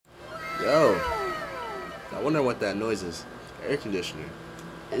Yo, I wonder what that noise is. Air conditioner.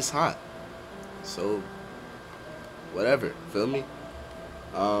 It's hot. So, whatever. Feel me?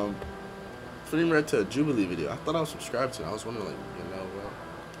 Fitting right to a Jubilee video. I thought I was subscribed to it. I was wondering, like, you know, what?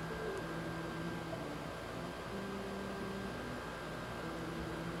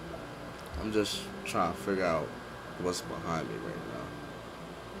 I'm just trying to figure out what's behind me right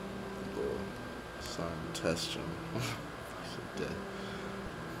now. Little sun test him.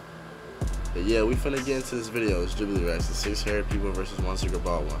 But yeah, we finna get into this video. It's Jubilee Rex, the 6 haired people versus 1 secret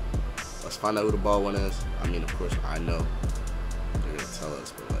bald one. Let's find out who the bald one is. I mean, of course, I know. They're gonna tell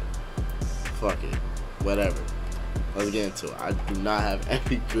us, but like, fuck it. Whatever. Let's get into it. I do not have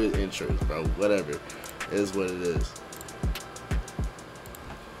any good intros, bro. Whatever. It is what it is.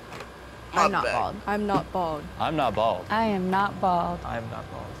 I'm not bald. I'm not bald. I'm not bald. I am not bald. I'm not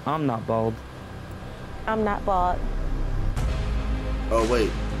bald. I'm not bald. I'm not bald. Oh,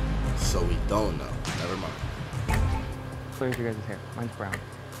 wait. So we don't know. Never mind. Where's your guys' hair? Mine's brown.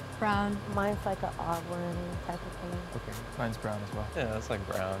 Brown. Mine's like an auburn type of thing. Okay. Mine's brown as well. Yeah, that's like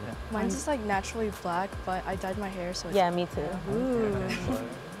brown. Yeah. Mine's just like naturally black, but I dyed my hair, so it's... Yeah, me too. Ooh.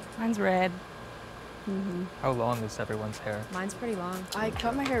 Mine's red. How long is everyone's hair? Mine's pretty long. I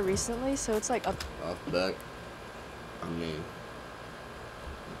cut my hair recently, so it's like up... Off the back. I mean,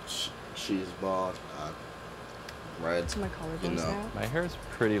 she's bald. Red. to my collarbones You know. now. My hair is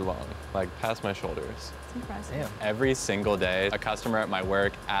pretty long, like past my shoulders. It's impressive. Damn. Every single day, a customer at my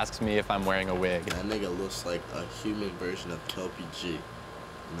work asks me if I'm wearing a wig. That nigga looks like a human version of Kelpie G.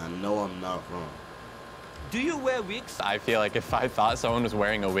 And I know I'm not wrong. Do you wear wigs? I feel like if I thought someone was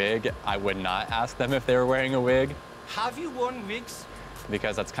wearing a wig, I would not ask them if they were wearing a wig, Have you worn wigs?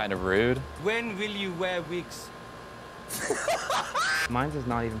 because that's kind of rude. When will you wear wigs? Mine's is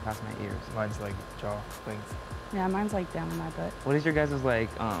not even past my ears. Mine's like jaw length. Yeah, mine's like down in my butt. What is your guys' like,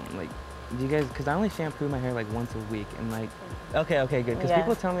 do you guys, because I only shampoo my hair like once a week, and like, okay, good, because Yeah.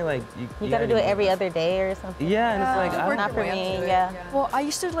 people tell me like, You gotta do it every other day or something. Yeah, and it's like, I Not don't for me, yeah. Well, I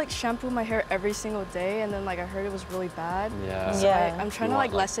used to like shampoo my hair every single day, and then like I heard it was really bad. Yeah. So Yeah. I'm trying You to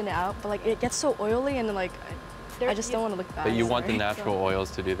like want, like- lessen it out, but like it gets so oily, and then like I just don't want to look bad. But you want the sorry. natural oils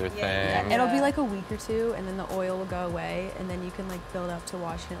to do their thing. It'll be like a week or two, and then the oil will go away, and then you can like build up to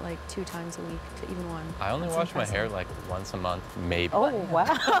washing it like 2 times a week to even 1. I only That's wash my hair impressive. like once a month, maybe. Oh, wow.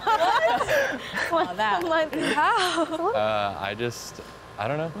 Oh, that. How? I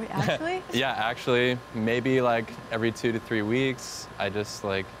don't know. Wait, actually? Yeah, actually, maybe like every 2 to 3 weeks. I just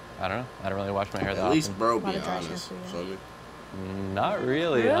like, I don't know. I don't really wash my hair that At least often. bro Lot be of dry honest. shampoo, yeah. Feel me? Not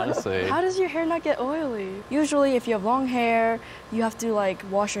really, honestly. How does your hair not get oily? Usually, if you have long hair, you have to like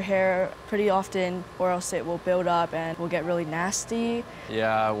wash your hair pretty often, or else it will build up and will get really nasty.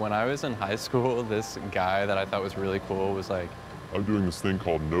 Yeah, when I was in high school, this guy that I thought was really cool was like, I'm doing this thing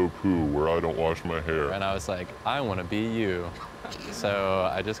called no poo where I don't wash my hair. and I was like, I want to be you. So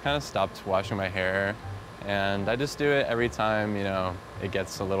I just kind of stopped washing my hair, and I just do it every time, you know, it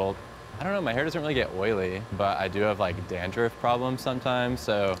gets a little, I don't know, my hair doesn't really get oily, but I do have like dandruff problems sometimes,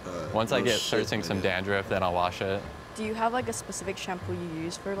 so once I no get shit, start seeing some nigga. dandruff, then I'll wash it. Do you have like a specific shampoo you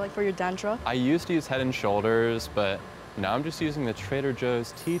use for your dandruff? I used to use Head and Shoulders, but now I'm just using the Trader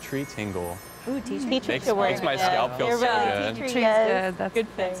Joe's Tea Tree Tingle. Ooh, teach me. Tea tree Makes should work. my scalp feel You're so right, good. tea tree, Tree's yes. good. That's Good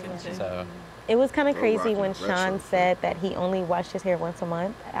good. fix. So It was kind of Bro crazy rocking when retro Sean fit. said that he only washed his hair once a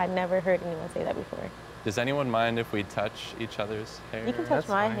month. I'd never heard anyone say that before. does anyone mind if we touch each other's hair? You can touch That's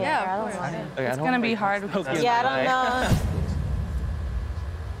my fine. hair. Yeah, of I don't course. want it. Okay, I It's don't gonna want be my- hard because Okay, Yeah, I don't know.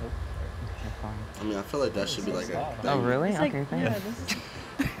 You're fine. I mean, I feel like that should be like a Oh, thing. really? It's like, Okay, thank yeah, you. this is...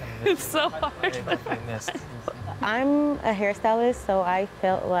 It's so hard. I'm a hairstylist, so I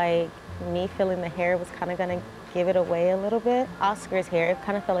felt like me feeling the hair was kind of gonna give it away a little bit. Oscar's hair, it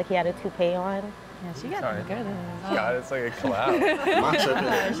kind of felt like he had a toupee on. Yeah, she got Sorry. good. God, it's like a cloud. Am I tripping?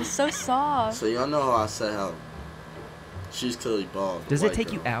 It's just so soft. So y'all know how I said how she's clearly bald. the Does it white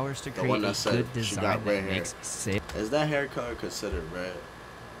take you girl. hours to The create one a that said good she design got red that hair. makes sales? Is that hair color considered red?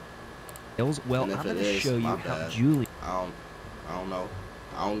 Well, And if I'm it going to is, show you my how bad. Julie. I don't know.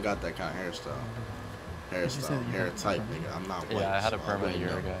 I don't got that kind of hairstyle, hair type, nigga. I'm not white. Yeah, I had a so perm a wouldn't year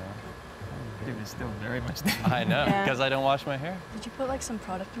know. ago. Dude, it's still very much I know, Yeah. because I don't wash my hair Did you put like some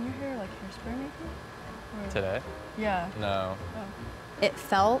product in your hair, like hairspray maybe? Or- today. Yeah. No. It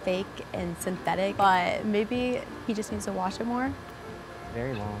felt fake and synthetic, but maybe he just needs to wash it more.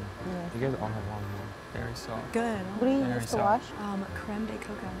 Very long. You guys all have long hair. Very soft. Good. What do you Very use to soft. wash? Creme de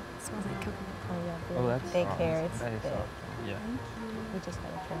coco. It smells like coconut. Oh, yeah. Oh, that's big soft. hair. It's That is big. soft. Yeah. We just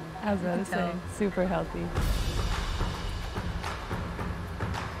got a trim. I was gonna say, super healthy.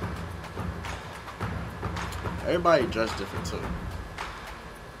 Everybody dressed different too.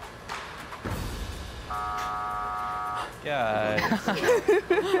 Guys,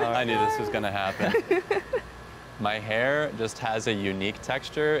 I knew this was gonna happen. My hair just has a unique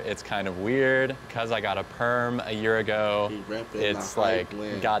texture. It's kind of weird because I got a perm a year ago. It's like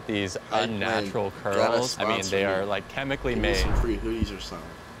got these unnatural curls. I mean, they are like chemically made. Some free hoodies or something.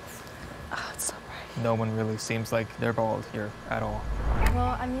 Oh, it's so bright. No one really seems like they're bald here at all.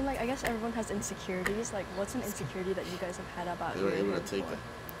 Well, I mean, like, I guess everyone has insecurities. Like, what's an insecurity that you guys have had about They were your able hair to take before?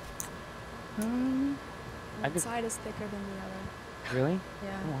 that. One side is thicker than the other. Really? Yeah,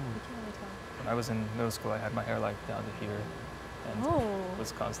 Oh, wow. you can't really tell. When I was in middle school, I had my hair like down to here, and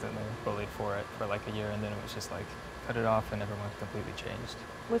was constantly bullied for it for like a year, and then it was just like cut it off, and everyone completely changed.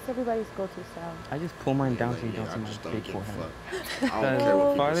 What's everybody's go-to style? I just pull mine down so you don't I see just my don't big give a forehead. fuck. I don't care what The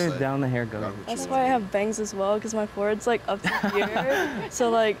people farther say. down the hair goes. That's why I have bangs as well, because my forehead's like up to here.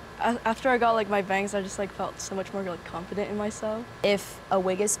 So like after I got like my bangs, I just like felt so much more like confident in myself. If a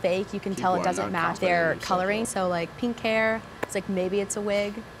wig is fake, you can tell it doesn't match their coloring. So like pink hair, it's like maybe it's a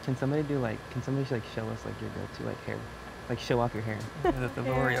wig. Can somebody like show us like your go-to like hair, like show off your hair? The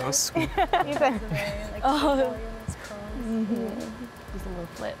L'Oreal scoop. Oh. Just a little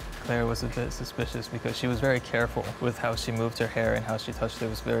flip. Claire was a bit suspicious because she was very careful with how she moved her hair and how she touched it. It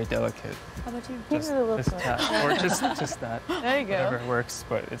was very delicate. How about you? Just that, or just that. There you go. Whatever works,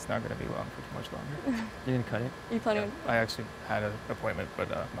 but it's not going to be long for too much longer. You're gonna cut it? Are you planning on? I actually had an appointment, but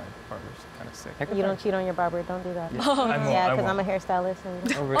my barber's kind of sick. You don't cheat on your barber, don't do that. Oh. Yeah, because I'm a hairstylist.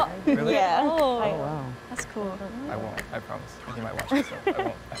 And Oh, really? Really? Yeah. Oh, wow. that's cool. I won't. I promise. And you might watch this, so I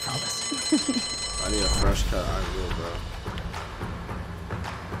won't. I promise. I need a fresh cut. I will, bro.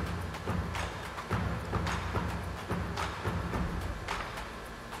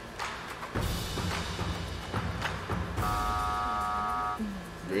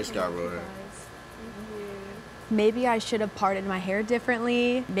 Grace got real hair. Maybe I should have parted my hair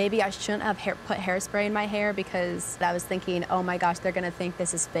differently. Maybe I shouldn't have put hairspray in my hair because I was thinking, oh my gosh, they're gonna think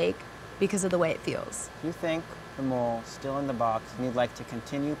this is fake because of the way it feels. If you think the mole still in the box and you'd like to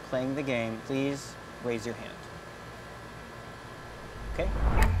continue playing the game, please raise your hand. Okay,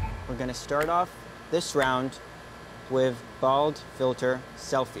 we're gonna start off this round with bald filter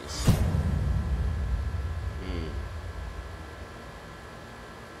selfies.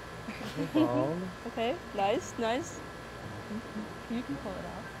 Bald. Okay, nice, nice. You can pull it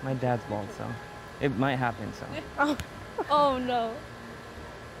off. My dad's bald, so it might happen. So. Oh no.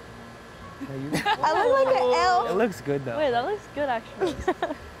 Yeah, you- I look like an elf. It looks good though. Wait, that looks good actually.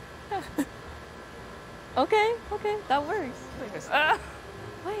 Okay, that works.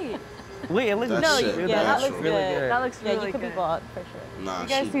 Wait. Wait, it looks That's really shit. good. Yeah, that though. looks really good. That looks really Yeah, you could good. be bald for sure. Nah, You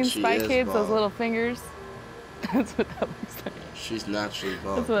guys seen she Spy is Kids, those bald. little fingers? That's what that looks like. She's naturally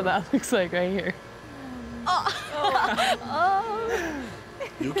bald. That's what that looks like right here.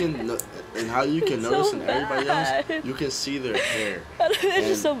 You can, and how you can It's notice so in everybody bad. else, you can see their hair. It's And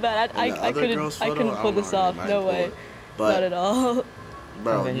just so bad. in the I other girl's photo, couldn't I pull don't this know, off. they might No pull way. it. But, Not at all.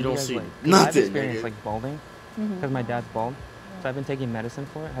 bro, And then you don't guys, see like, 'cause I've nothing, experienced nigga. like balding because my dad's bald, so I've been taking medicine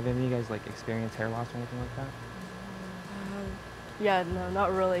for it. Have any of you guys like experienced hair loss or anything like that? Yeah, no,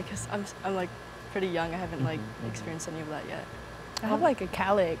 not really, cause I'm like pretty young. I haven't like Mhm. experienced any of that yet. I have like a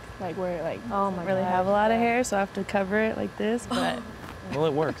cowlick, like where it like Oh doesn't my really gosh, have a lot of yeah. hair, so I have to cover it like this. But Well,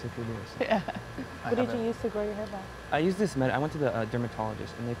 it works if you do. So. yeah, What did you use to grow your hair back? I use this I went to the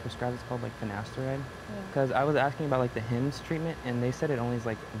dermatologist and they prescribed it's called like finasteride because I was asking about like the Hims treatment and they said it only is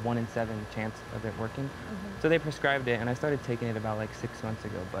like 1 in 7 chance of it working. So they prescribed it and I started taking it about like 6 months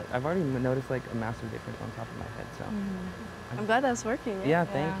ago, but I've already noticed like a massive difference on top of my head. So I'm glad that's working. yeah,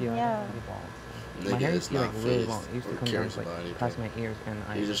 thank you. Yeah. I got really bald, so. Nigga My hair is used to be like not really phased long. It used to or come down cares to, like about anything. past my ears and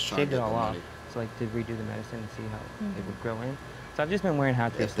I He's just trying shaved to it get all the off. money. So like did redo the medicine and see how it would grow in. So I've just been wearing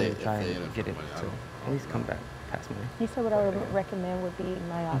hats If they- recently to try if they and end get up it with money, I to don't- at least come back past my. He said what I would recommend would be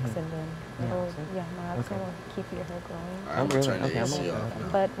myoxin then. Myoxin? Yeah, myoxin Okay. will keep your hair growing. I'm really? turning Okay, I'm AC gonna off look that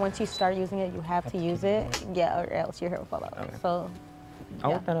now. But once you start using it, you have to use it. Yeah, or else your hair will fall out. Okay. So, I'll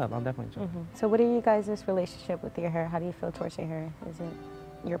yeah. look that up. I'll definitely check. So what are you guys' relationship with your hair? How do you feel towards your hair? Is it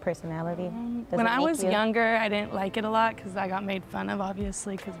your personality? Does when it I make was you- younger, I didn't like it a lot because I got made fun of,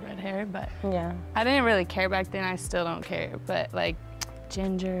 obviously, because red hair. But Yeah. I didn't really care back then. I still don't care. But like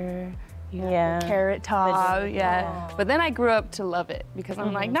ginger, you have Yeah. the carrot top, ginger yeah. top. But then I grew up to love it because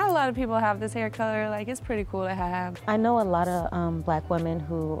I'm like, not a lot of people have this hair color. Like it's pretty cool to have. I know a lot of black women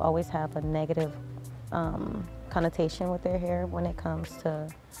who always have a negative connotation with their hair when it comes to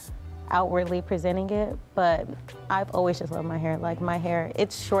outwardly presenting it, but I've always just loved my hair. Like my hair,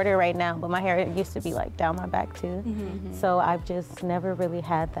 it's shorter right now, but my hair used to be like down my back too. So I've just never really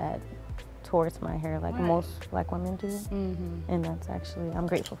had that towards my hair like most black women do. And that's actually, I'm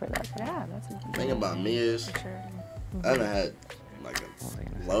grateful for that. Yeah, that's The thing about me is, I haven't had like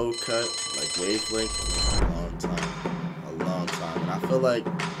a low cut, like wave length in a long time. And I feel like,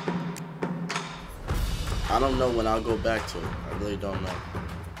 I don't know when I'll go back to it. I really don't know.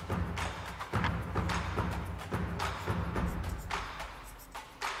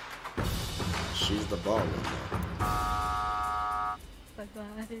 She's the ball one though.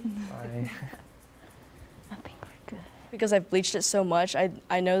 Bye. I think we're good. Because I've bleached it so much,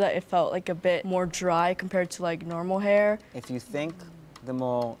 I know that it felt like a bit more dry compared to like normal hair. If you think the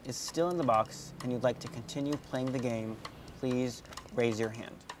mole is still in the box and you'd like to continue playing the game, please raise your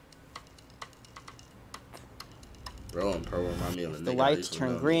hand. Bro and purple remind me of a If the nigga I lights used to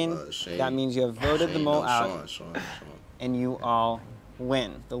turn know, green, Shane. that means you have voted the Shane, mole no, out, Sean. and you all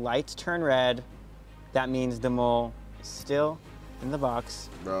win. The lights turn red, that means the mole is still in the box,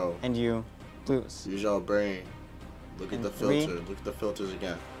 Bro, and you lose. use your brain. Look at And the 3, filter. Look at the filters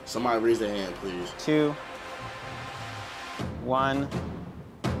again. Somebody raise their hand, please. 2, 1.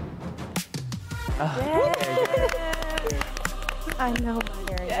 I know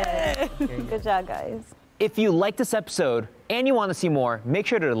my hair. Good job, guys. If you like this episode and you want to see more, make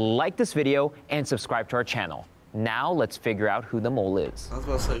sure to like this video and subscribe to our channel. Now let's figure out who the mole is. I was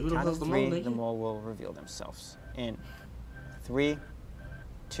about to say, who the Count hell's of the 3, mole, nigga? the mole will reveal themselves. In 3,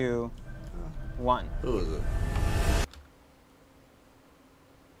 2, 1. Who is it?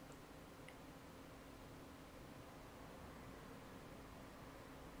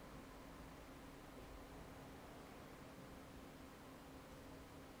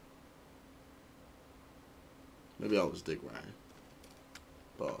 Maybe I was Dick Ryan.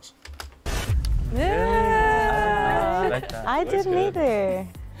 Boss. I didn't either.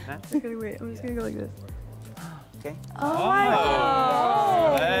 Okay, wait, I'm just gonna go like this. Okay. Oh my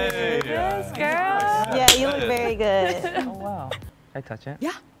God. Hey. Yes, girl. Yeah, you look very good. Oh wow. Can I touch it?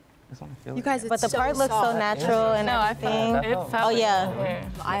 Yeah. This one, I feel You guys, it's But the so part looks so soft. natural and No, I everything. felt it. Oh yeah.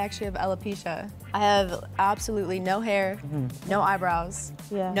 I actually have alopecia. I have absolutely no hair, no eyebrows,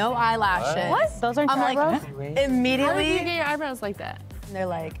 Yeah. no eyelashes. What? Those aren't I'm your like, eyebrows? How did immediately, you get your eyebrows like that? they're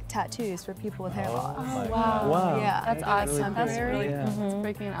like tattoos for people with hair loss. Wow. Yeah. That's awesome. That's really Yeah. cool.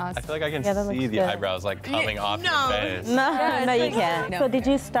 It's freaking awesome. I feel like I can Yeah, that looks see the good. eyebrows like coming off your face. No, no, you like- can't. No. So did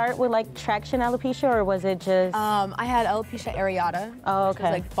you start with like traction alopecia or was it just? I had alopecia areata, Oh, which was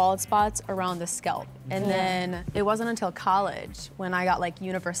okay. like bald spots around the scalp. And then it wasn't until college when I got like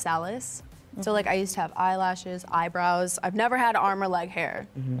universalis. So like I used to have eyelashes, eyebrows. I've never had arm or leg hair.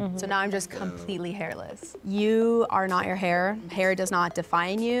 So now I'm just completely hairless. You are not your hair. Hair does not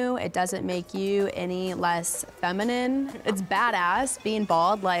define you. It doesn't make you any less feminine. It's badass being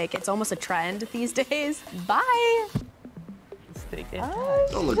bald. Like it's almost a trend these days. Bye. Let's take it. Oh,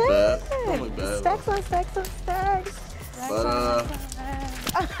 Don't look shit. bad. Don't look bad. Stacks on stacks on stacks. But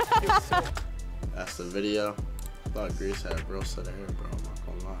that's the video. I thought Grace had a real set of hair, bro. I'm not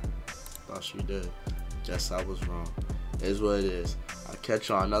gonna lie. Thought she did. Guess I was wrong. It is what it is. I'll catch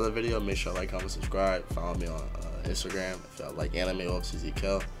you on another video. Make sure to like, comment, subscribe. Follow me on Instagram if y'all like anime or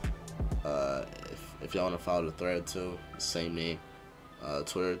CZK. If y'all want to follow the thread too, same name.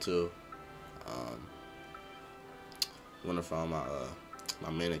 Twitter too. Want to follow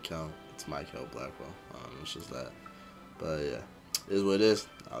my main account? It's Michael Blackwell. It's just that. But yeah, it is what it is.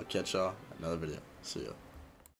 I'll catch y'all in another video. See ya.